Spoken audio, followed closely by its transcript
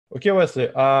Okay, Wesley,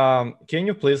 can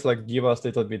you please like give us a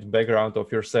little bit background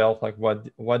of yourself? Like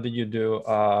what did you do?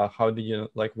 How did you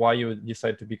like why you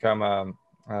decide to become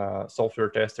a software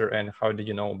tester, and how did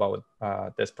you know about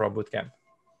Test Pro Bootcamp?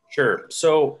 Sure.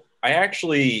 So I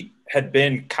actually had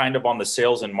been kind of on the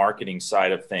sales and marketing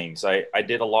side of things. I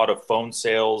did a lot of phone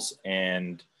sales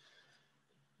and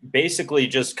basically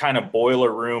just kind of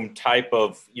boiler room type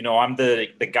of, I'm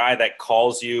the guy that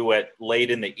calls you at late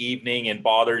in the evening and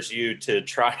bothers you to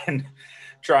try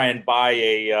and buy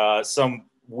a some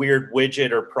weird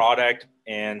widget or product.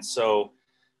 And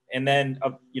then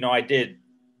I did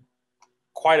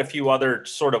quite a few other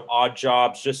sort of odd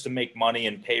jobs just to make money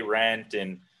and pay rent.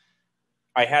 And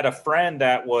I had a friend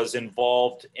that was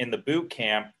involved in the boot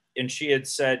camp, and she had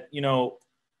said,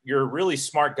 you're a really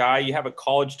smart guy. You have a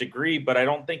college degree, but I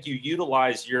don't think you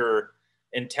utilize your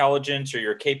intelligence or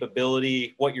your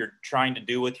capability, what you're trying to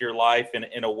do with your life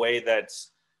in a way that's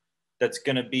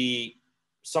going to be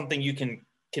something you can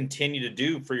continue to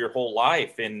do for your whole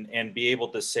life and be able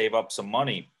to save up some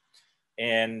money.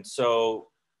 And so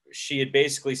she had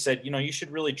basically said, you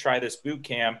should really try this boot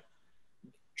camp,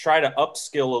 try to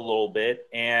upskill a little bit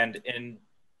and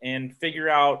figure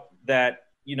out that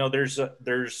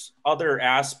there's other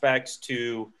aspects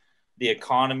to the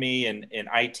economy and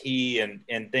IT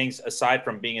and things aside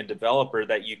from being a developer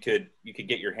that you could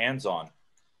get your hands on.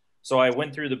 So I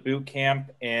went through the boot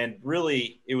camp, and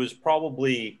really it was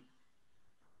probably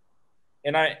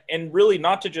and really,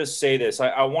 not to just say this,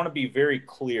 I want to be very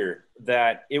clear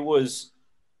that it was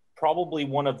probably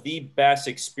one of the best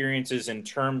experiences in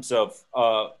terms of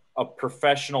a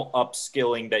professional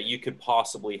upskilling that you could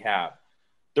possibly have.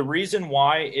 The reason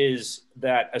why is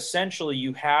that essentially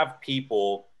you have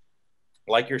people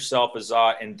like yourself,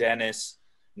 Azat, and Dennis,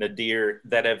 Nadir,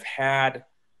 that have had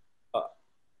uh,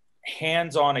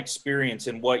 hands-on experience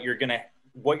in what you're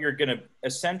gonna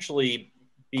essentially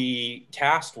be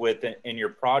tasked with in your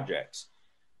projects.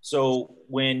 So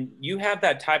when you have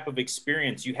that type of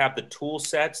experience, you have the tool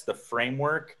sets, the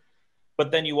framework,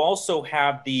 but then you also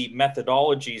have the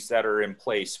methodologies that are in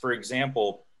place. For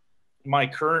example, my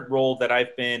current role that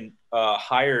I've been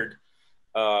hired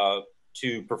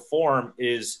to perform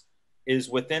is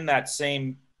within that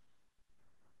same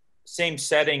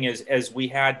setting as we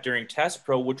had during Test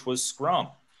Pro, which was Scrum.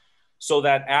 So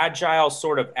that agile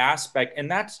sort of aspect, and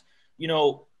that's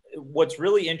what's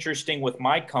really interesting with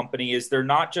my company is they're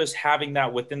not just having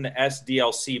that within the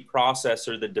SDLC process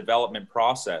or the development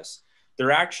process.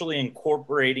 They're actually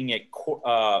incorporating it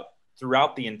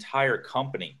throughout the entire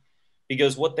company,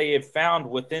 because what they have found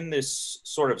within this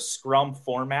sort of Scrum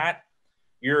format,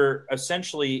 you're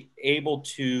essentially able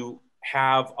to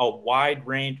have a wide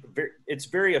range. It's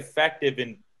very effective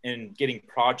in getting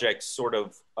projects sort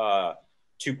of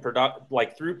to product,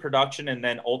 like through production, and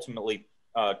then ultimately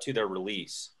to their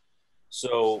release.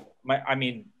 So I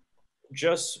mean,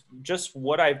 just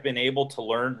what I've been able to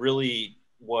learn really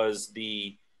was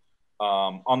the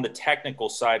on the technical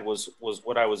side was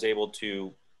what I was able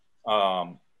to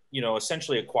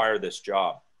essentially acquire this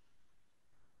job.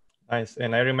 Nice.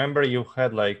 And I remember you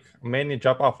had like many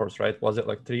job offers, right? Was it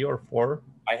like three or four?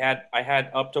 I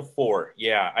had up to four.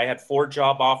 Yeah, I had four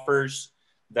job offers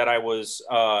that I was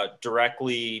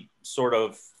directly sort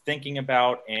of thinking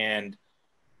about, and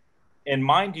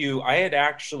mind you, I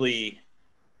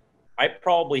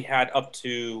probably had up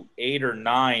to eight or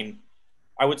nine,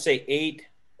 I would say eight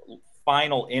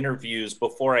final interviews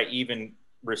before I even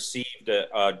received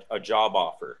a job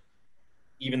offer,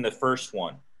 even the first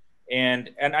one. And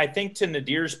I think, to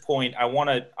Nadir's point, I want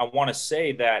to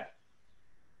say that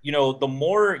the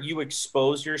more you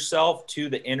expose yourself to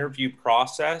the interview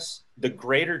process, the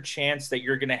greater chance that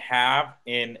you're going to have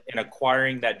in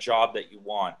acquiring that job that you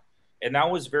want. And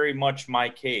that was very much my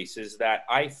case, is that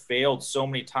I failed so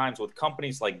many times with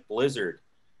companies like Blizzard,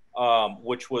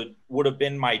 which would have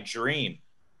been my dream,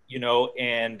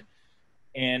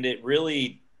 and it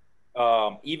really,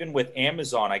 even with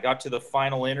Amazon, I got to the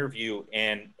final interview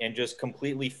and just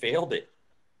completely failed it,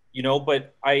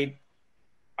 but I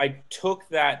took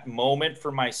that moment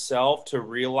for myself to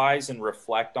realize and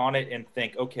reflect on it and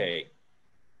think, okay,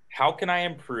 how can I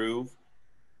improve?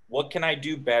 What can I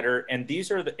do better? And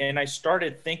I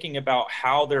started thinking about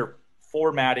how they're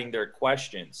formatting their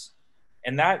questions.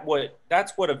 And that's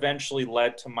what eventually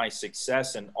led to my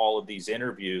success in all of these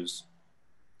interviews.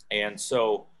 And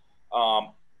so,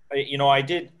 I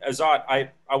did, Azad,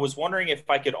 I was wondering if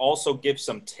I could also give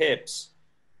some tips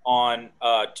on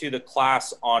to the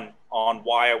class on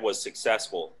why I was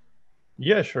successful.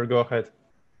 Yeah, sure. Go ahead.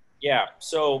 Yeah.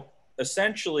 So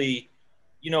essentially,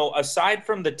 aside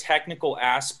from the technical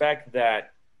aspect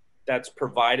that that's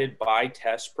provided by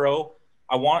Test Pro,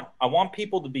 I want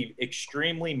people to be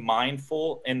extremely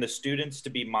mindful, and the students to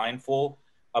be mindful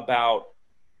about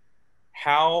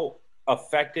how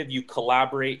effective you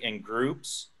collaborate in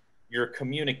groups, your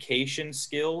communication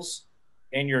skills,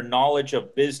 and your knowledge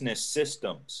of business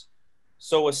systems.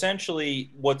 So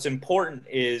essentially, what's important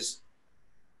is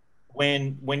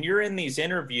when you're in these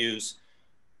interviews,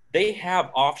 they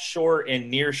have offshore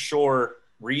and nearshore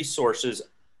resources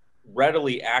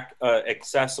readily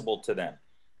accessible to them.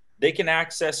 They can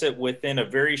access it within a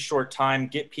very short time,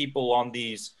 get people on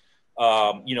these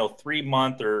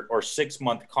 3-month or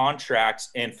 6-month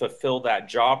contracts and fulfill that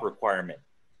job requirement.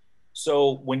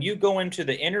 So when you go into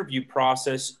the interview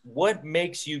process, what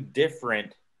makes you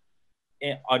different,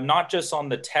 not just on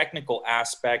the technical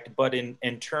aspect, but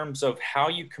in terms of how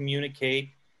you communicate,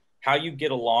 how you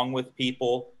get along with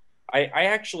people. I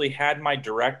actually had my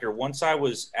director, once I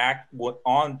was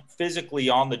physically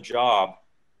on the job,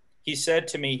 he said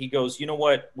to me, he goes, you know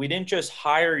what, we didn't just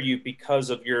hire you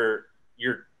because of your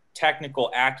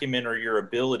technical acumen or your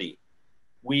ability.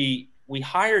 We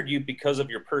hired you because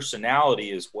of your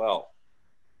personality as well.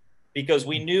 Because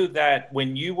we knew that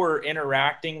when you were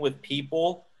interacting with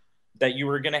people, that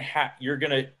you're going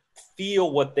to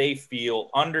feel what they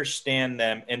feel, understand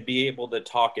them, and be able to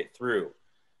talk it through.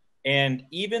 And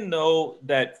even though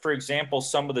that, for example,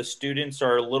 some of the students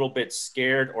are a little bit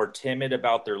scared or timid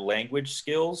about their language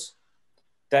skills,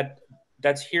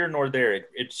 that's here nor there.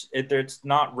 It's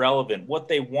not relevant. What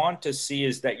they want to see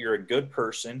is that you're a good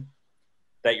person,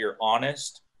 that you're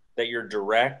honest, that you're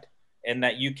direct, and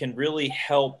that you can really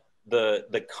help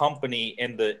the company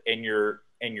and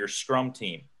your scrum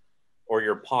team or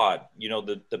your pod,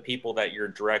 the people that you're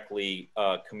directly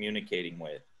communicating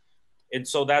with. And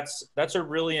so that's a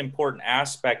really important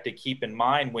aspect to keep in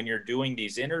mind when you're doing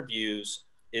these interviews,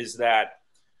 is that,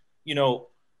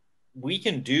 we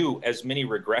can do as many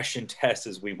regression tests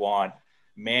as we want,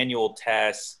 manual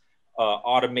tests,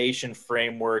 automation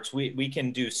frameworks. We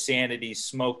can do sanity,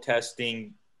 smoke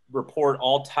testing, report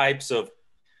all types of,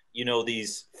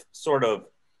 these sort of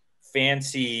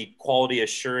fancy quality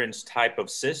assurance type of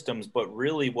systems. But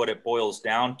really what it boils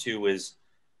down to is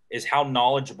how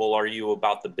knowledgeable are you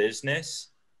about the business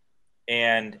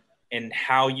and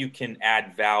how you can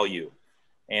add value.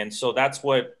 And so that's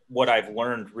what I've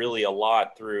learned really a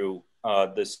lot through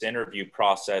this interview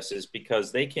process, is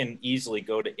because they can easily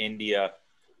go to India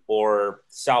or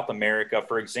South America.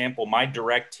 For example, my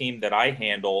direct team that I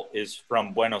handle is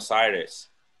from Buenos Aires.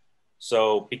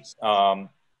 So,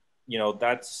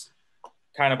 that's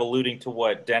kind of alluding to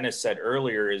what Dennis said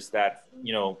earlier, is that,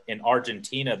 in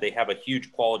Argentina, they have a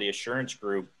huge quality assurance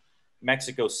group.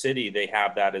 Mexico City, they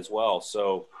have that as well.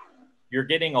 So you're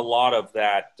getting a lot of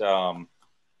that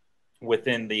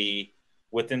within the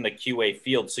QA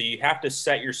field. So you have to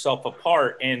set yourself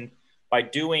apart, and by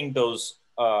doing those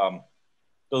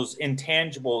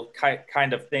intangible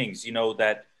kind of things,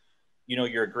 that,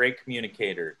 you're a great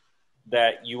communicator,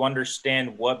 that you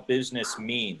understand what business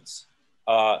means,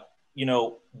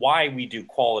 why we do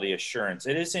quality assurance.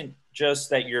 It isn't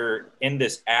just that you're in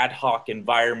this ad hoc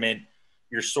environment,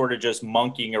 you're sort of just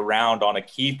monkeying around on a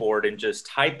keyboard and just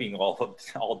typing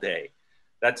all day.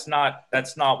 That's not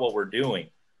what we're doing.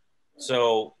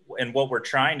 So, and what we're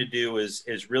trying to do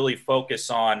is really focus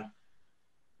on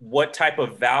what type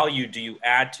of value do you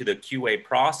add to the QA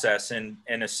process. And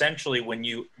essentially when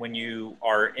you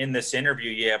are in this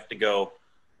interview, you have to go,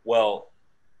 well,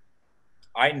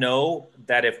 I know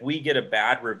that if we get a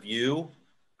bad review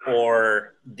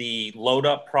or the load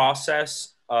up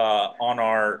process on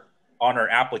our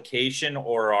application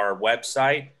or our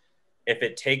website, if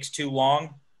it takes too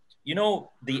long,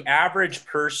 the average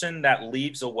person that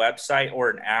leaves a website or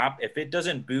an app, if it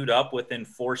doesn't boot up within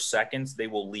 4 seconds, they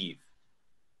will leave.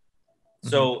 Mm-hmm.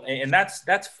 So, and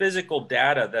that's physical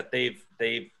data that they've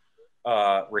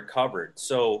recovered.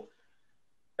 So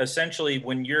essentially,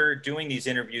 when you're doing these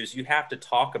interviews, you have to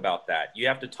talk about that. You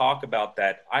have to talk about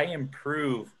that. I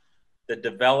improve the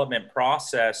development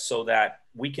process so that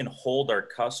we can hold our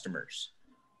customers,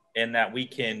 and that we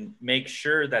can make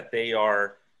sure that they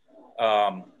are,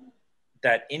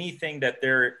 that anything that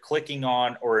they're clicking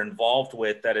on or involved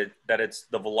with, that it's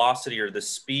the velocity or the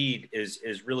speed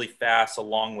is really fast,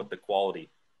 along with the quality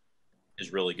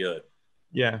is really good.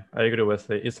 Yeah, I agree with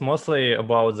it. It's mostly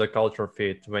about the culture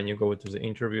fit when you go to the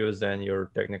interviews and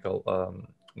your technical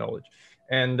knowledge.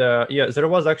 And there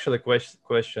was actually a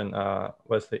question,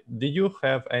 Wesley. Did you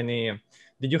have any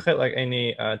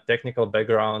technical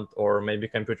background or maybe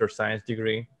computer science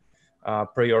degree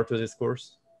prior to this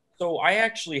course? So I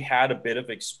actually had a bit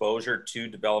of exposure to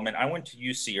development. I went to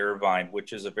UC Irvine,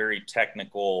 which is a very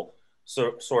technical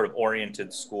sort of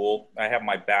oriented school. I have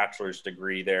my bachelor's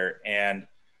degree there, and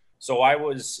so I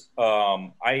was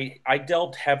I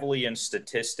dealt heavily in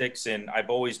statistics, and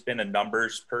I've always been a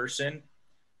numbers person. Mm.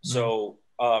 So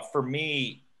for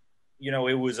me,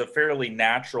 it was a fairly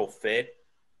natural fit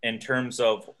in terms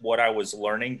of what I was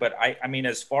learning. But I mean,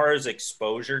 as far as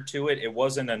exposure to it, it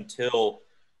wasn't until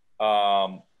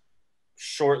um,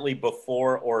 shortly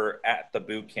before or at the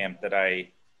boot camp that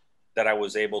I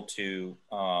was able to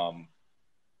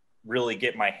really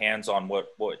get my hands on what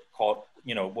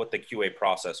the QA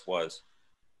process was.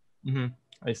 Hmm.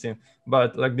 I see.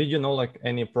 But like, did you know like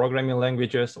any programming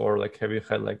languages, or like have you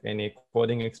had like any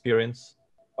coding experience?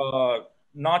 Uh,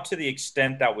 Not to the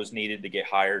extent that was needed to get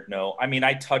hired. No, I mean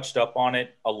I touched up on it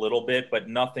a little bit, but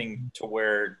nothing to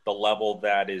where the level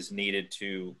that is needed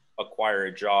to acquire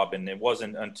a job. And it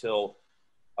wasn't until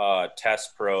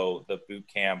Test Pro, the boot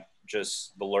camp,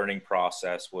 just the learning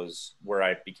process was where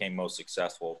I became most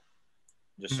successful.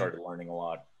 Just Mhm. started learning a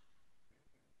lot.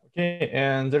 Okay,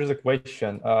 and there's a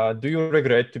question. Do you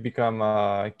regret to become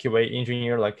a QA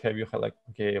engineer? Like, have you had like,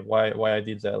 okay, why I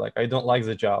did that? Like, I don't like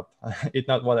the job. It's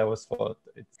not what I was thought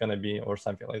it's gonna be, or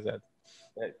something like that.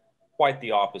 Quite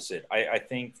the opposite. I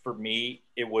think for me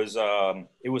it was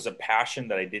a passion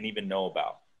that I didn't even know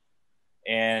about,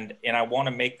 and I want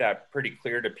to make that pretty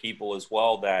clear to people as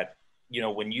well that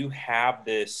when you have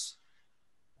this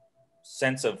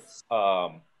sense of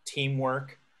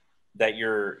teamwork, that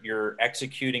you're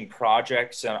executing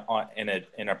projects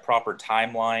in a proper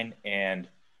timeline, and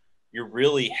you're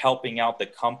really helping out the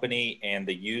company and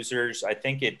the users. I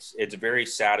think it's very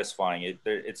satisfying.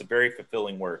 It's a very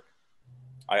fulfilling work.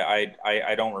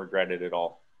 I don't regret it at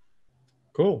all.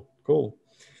 Cool, cool.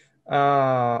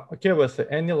 Okay, Wesley,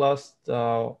 any last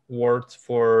words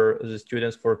for the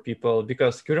students, for people?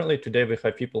 Because currently today we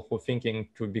have people who are thinking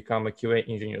to become a QA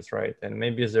engineers, right? And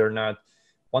maybe they're not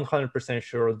 100%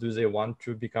 sure, do they want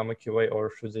to become a QA,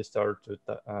 or should they start to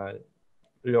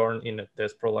learn in a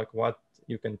test pro? Like, what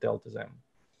you can tell to them?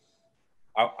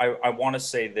 I want to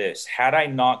say this: had I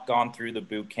not gone through the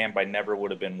boot camp, I never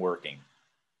would have been working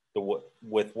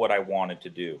with what I wanted to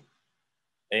do,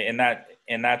 and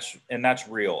that's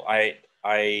real.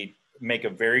 I make a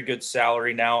very good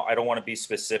salary now. I don't want to be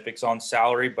specifics on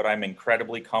salary, but I'm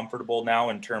incredibly comfortable now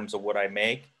in terms of what I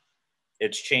make.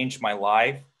 It's changed my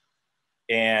life,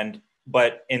 and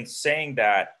but in saying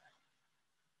that,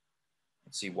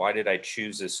 let's see, why did I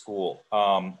choose this school?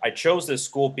 I chose this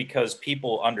school because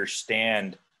people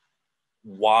understand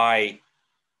why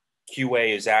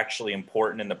QA is actually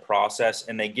important in the process,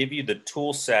 and they give you the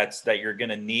tool sets that you're going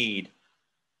to need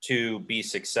to be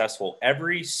successful.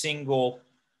 Every single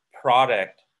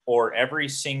product or every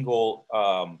single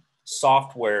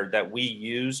software that we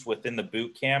used within the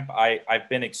boot camp, I've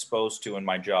been exposed to in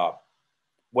my job,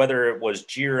 whether it was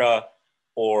Jira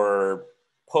or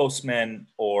Postman,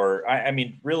 or I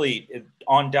mean, really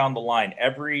on down the line,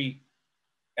 every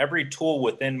tool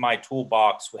within my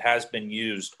toolbox has been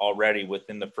used already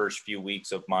within the first few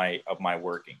weeks of my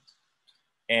working.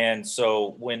 And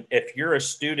so if you're a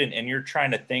student and you're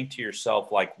trying to think to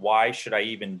yourself, like, why should I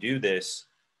even do this?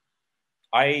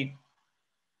 I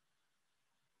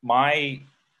my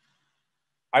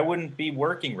I wouldn't be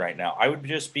working right now. I would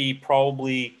just be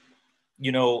probably,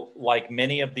 like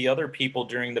many of the other people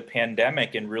during the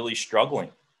pandemic, and really struggling.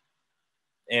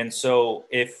 And so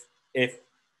if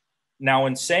now,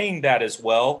 in saying that as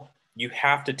well, you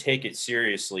have to take it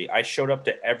seriously. I showed up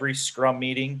to every Scrum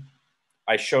meeting.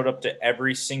 I showed up to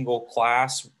every single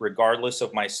class, regardless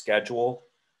of my schedule.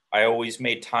 I always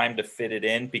made time to fit it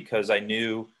in because I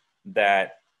knew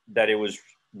that it was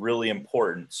really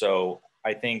important. So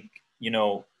I think,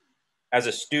 as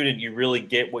a student, you really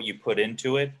get what you put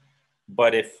into it.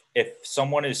 But if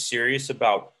someone is serious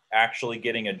about actually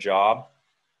getting a job,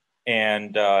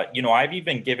 and I've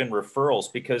even given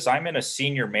referrals because I'm in a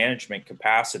senior management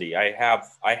capacity. I have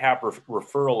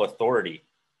referral authority,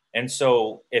 and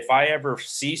so if I ever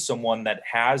see someone that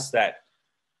has that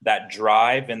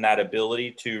drive and that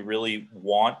ability to really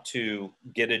want to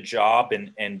get a job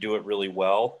and do it really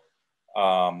well,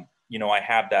 I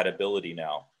have that ability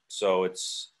now. So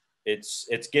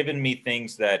it's given me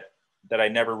things that I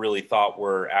never really thought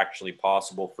were actually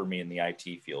possible for me in the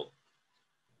IT field.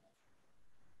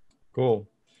 Cool.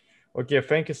 Okay,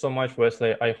 thank you so much,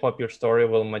 Wesley. I hope your story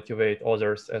will motivate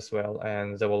others as well,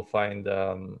 and they will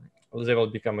they will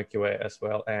become a QA as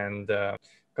well. And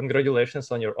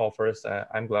congratulations on your offers.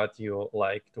 I'm glad you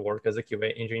like to work as a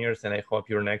QA engineers, and I hope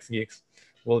your next gigs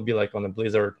will be like on a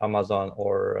Blizzard, Amazon,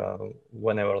 or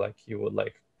whenever like you would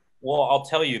like. Well, I'll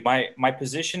tell you, my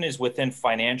position is within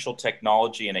financial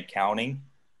technology and accounting,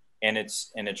 and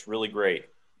it's really great.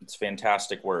 It's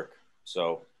fantastic work.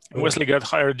 So Wesley got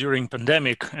hired during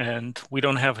pandemic, and we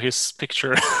don't have his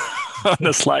picture on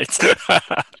the slides.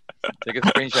 Take a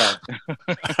screenshot.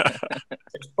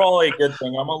 it's probably a good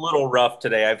thing. I'm a little rough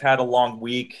today. I've had a long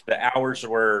week. The hours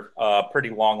were pretty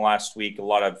long last week. A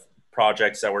lot of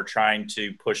projects that we're trying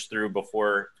to push through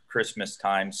before Christmas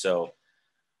time. So,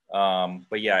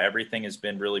 but yeah, everything has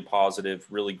been really positive,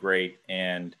 really great.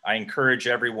 And I encourage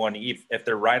everyone, if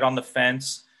they're right on the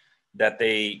fence, that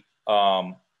they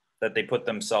put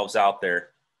themselves out there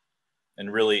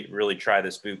and really try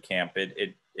this boot camp.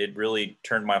 It really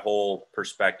turned my whole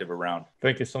perspective around.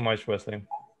 Thank you so much, Wesley.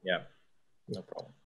 Yeah, no problem.